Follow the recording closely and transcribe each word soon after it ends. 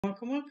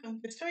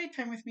Welcome to Story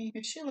Time with me,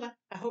 Miss Sheila.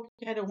 I hope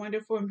you had a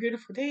wonderful and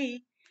beautiful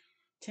day.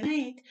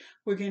 Tonight,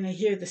 we're going to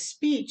hear the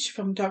speech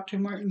from Dr.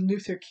 Martin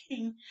Luther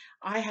King,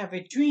 I Have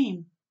a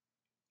Dream.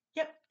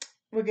 Yep,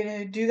 we're going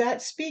to do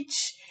that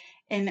speech,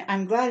 and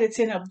I'm glad it's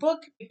in a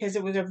book because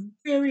it was a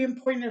very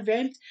important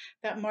event,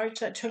 that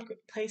march that took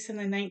place in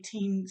the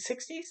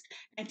 1960s,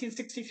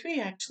 1963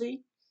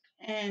 actually,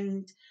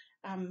 and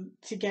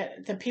to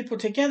get the people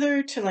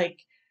together to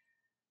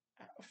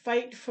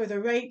fight for the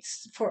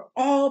rights for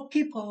all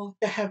people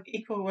to have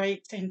equal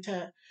rights and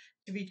to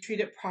be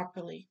treated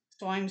properly.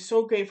 So I'm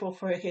so grateful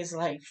for his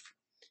life.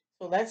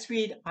 So let's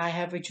read I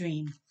Have a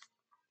Dream.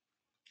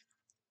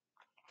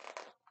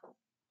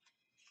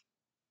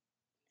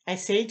 I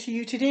say to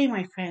you today,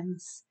 my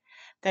friends,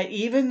 that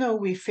even though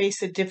we face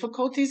the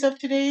difficulties of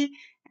today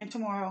and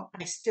tomorrow,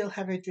 I still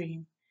have a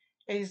dream.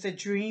 It is a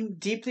dream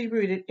deeply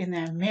rooted in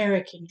the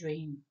American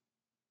dream.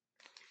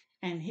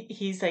 And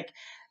he's like,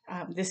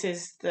 this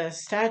is the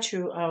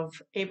statue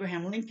of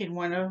Abraham Lincoln,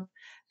 one of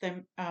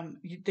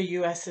the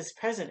U.S.'s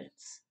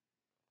presidents.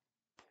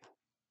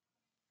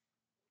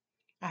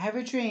 I have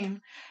a dream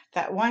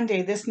that one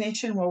day this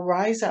nation will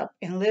rise up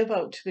and live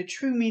out to the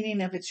true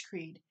meaning of its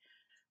creed.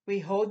 We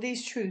hold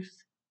these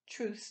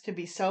truths to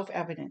be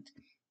self-evident,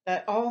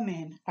 that all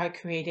men are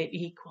created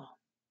equal.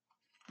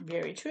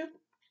 Very true.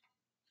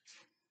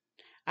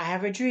 I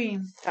have a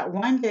dream that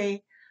one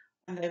day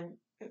on the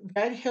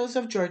red hills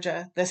of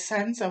Georgia, the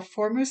sons of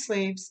former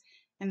slaves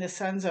and the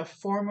sons of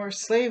former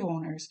slave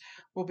owners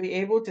will be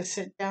able to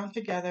sit down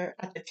together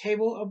at the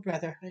table of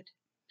brotherhood.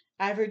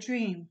 I have a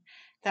dream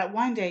that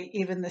one day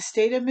even the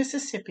state of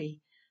Mississippi,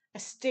 a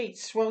state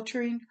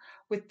sweltering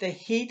with the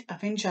heat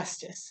of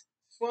injustice,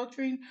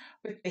 sweltering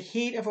with the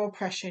heat of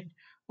oppression,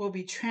 will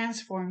be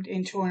transformed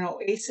into an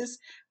oasis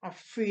of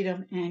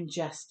freedom and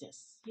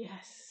justice.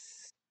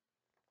 Yes.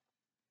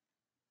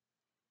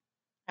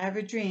 I have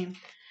a dream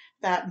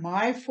that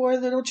my four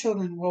little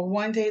children will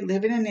one day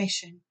live in a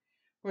nation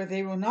where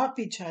they will not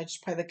be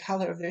judged by the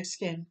color of their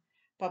skin,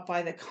 but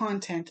by the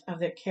content of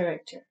their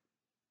character.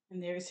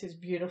 And there's his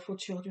beautiful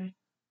children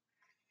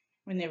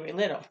when they were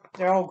little.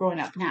 They're all grown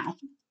up now.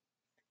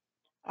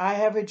 I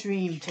have a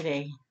dream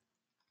today.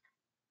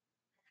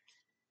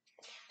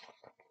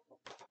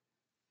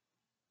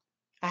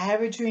 I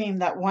have a dream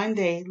that one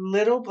day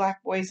little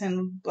black boys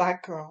and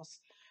black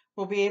girls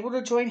will be able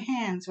to join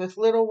hands with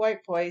little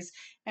white boys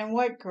and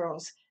white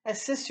girls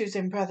as sisters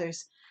and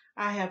brothers.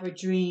 I have a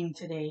dream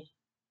today.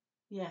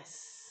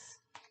 Yes.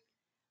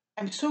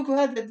 I'm so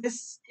glad that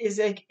this is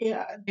like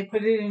they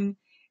put it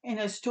in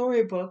a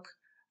storybook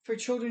for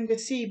children to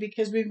see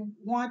because we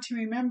want to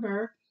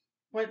remember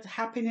what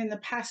happened in the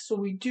past so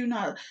we do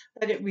not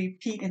let it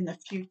repeat in the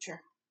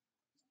future.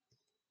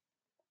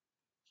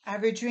 I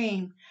have a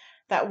dream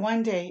that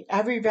one day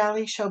every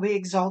valley shall be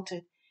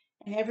exalted,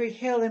 and every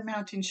hill and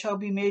mountain shall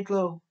be made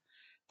low.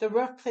 The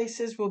rough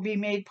places will be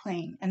made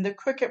plain, and the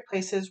crooked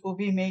places will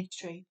be made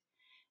straight.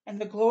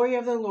 And the glory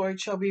of the Lord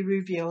shall be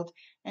revealed,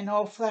 and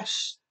all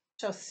flesh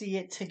shall see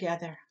it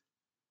together.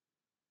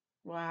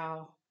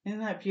 Wow. Isn't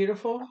that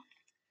beautiful?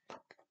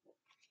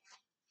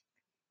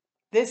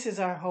 This is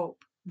our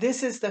hope.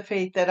 This is the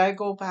faith that I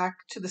go back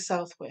to the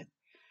South with.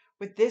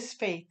 With this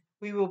faith,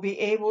 we will be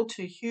able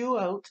to hew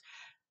out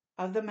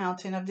of the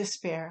mountain of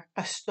despair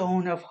a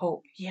stone of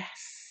hope.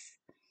 Yes.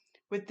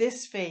 With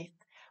this faith,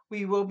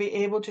 we will be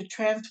able to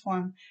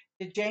transform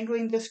the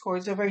jangling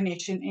discords of our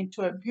nation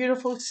into a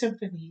beautiful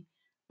symphony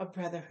of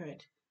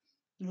brotherhood.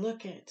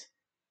 Look at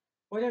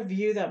what a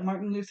view that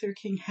Martin Luther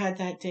King had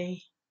that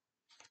day.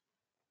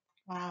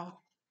 Wow.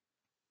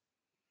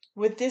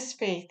 With this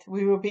faith,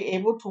 we will be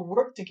able to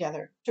work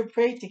together, to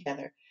pray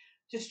together,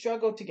 to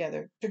struggle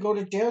together, to go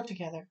to jail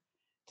together,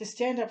 to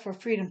stand up for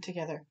freedom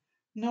together,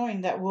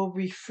 knowing that we'll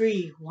be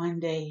free one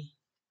day.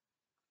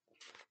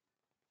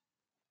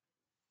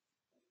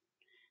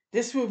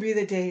 This will be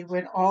the day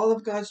when all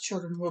of God's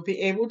children will be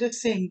able to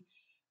sing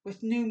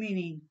with new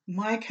meaning,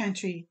 my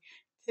country,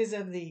 'tis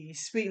of thee,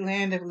 sweet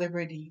land of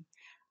liberty.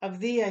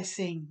 Of thee I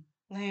sing,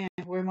 land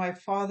where my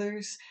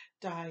fathers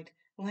died,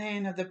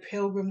 land of the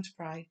pilgrim's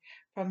pride.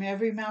 From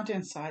every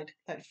mountainside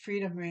let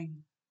freedom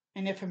ring.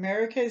 And if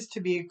America is to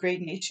be a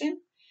great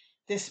nation,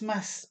 this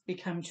must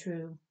become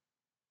true.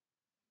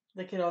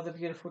 Look at all the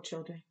beautiful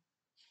children.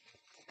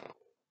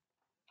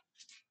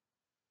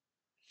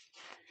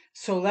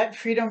 So let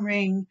freedom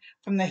ring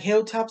from the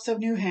hilltops of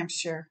New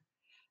Hampshire.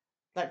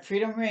 Let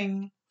freedom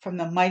ring from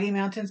the mighty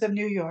mountains of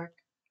New York.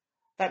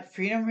 Let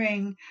freedom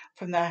ring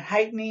from the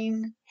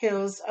heightening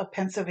hills of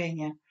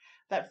Pennsylvania.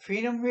 Let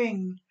freedom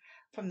ring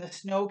from the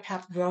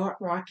snow-capped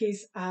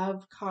Rockies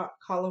of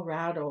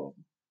Colorado.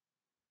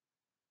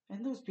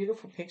 And those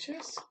beautiful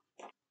pictures?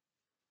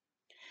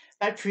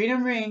 Let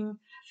freedom ring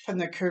from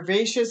the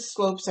curvaceous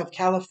slopes of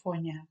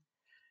California.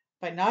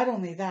 But not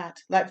only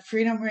that, let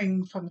freedom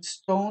ring from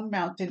Stone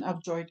Mountain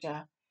of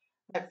Georgia.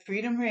 Let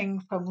freedom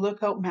ring from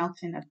Lookout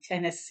Mountain of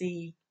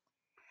Tennessee.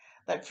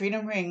 Let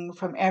freedom ring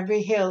from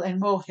every hill and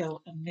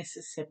molehill of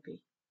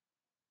Mississippi.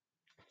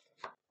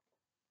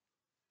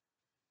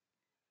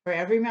 For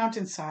every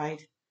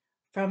mountainside,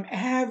 From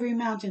every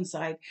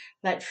mountainside,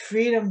 let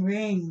freedom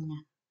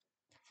ring.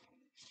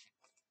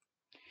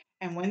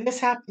 And when this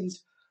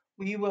happens,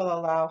 we will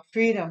allow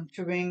freedom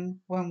to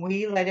ring when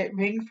we let it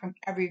ring from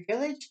every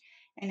village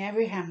and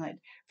every hamlet,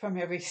 from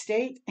every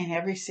state and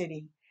every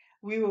city.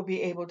 We will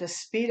be able to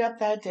speed up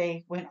that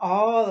day when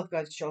all of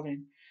God's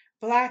children,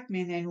 black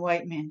men and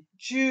white men,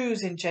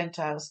 Jews and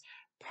Gentiles,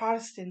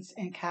 Protestants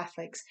and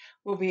Catholics,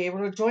 will be able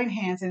to join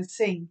hands and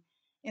sing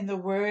in the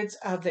words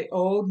of the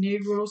old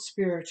Negro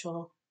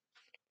spiritual.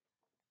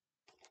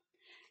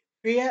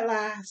 Free at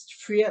last,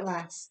 free at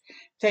last.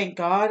 Thank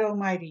God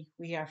Almighty,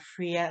 we are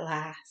free at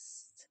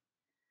last.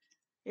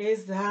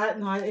 Is that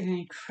not an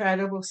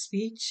incredible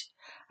speech?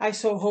 I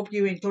so hope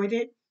you enjoyed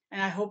it,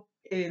 and I hope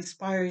it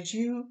inspires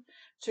you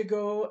to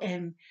go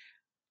and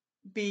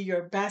be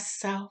your best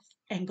self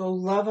and go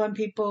love on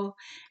people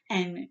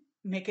and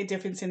make a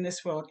difference in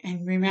this world.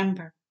 And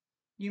remember,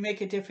 you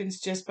make a difference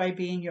just by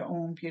being your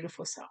own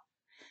beautiful self.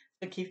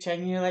 So keep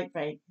shining your light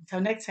bright.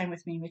 Until next time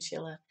with me, Miss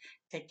Sheila.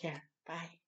 Take care. Bye.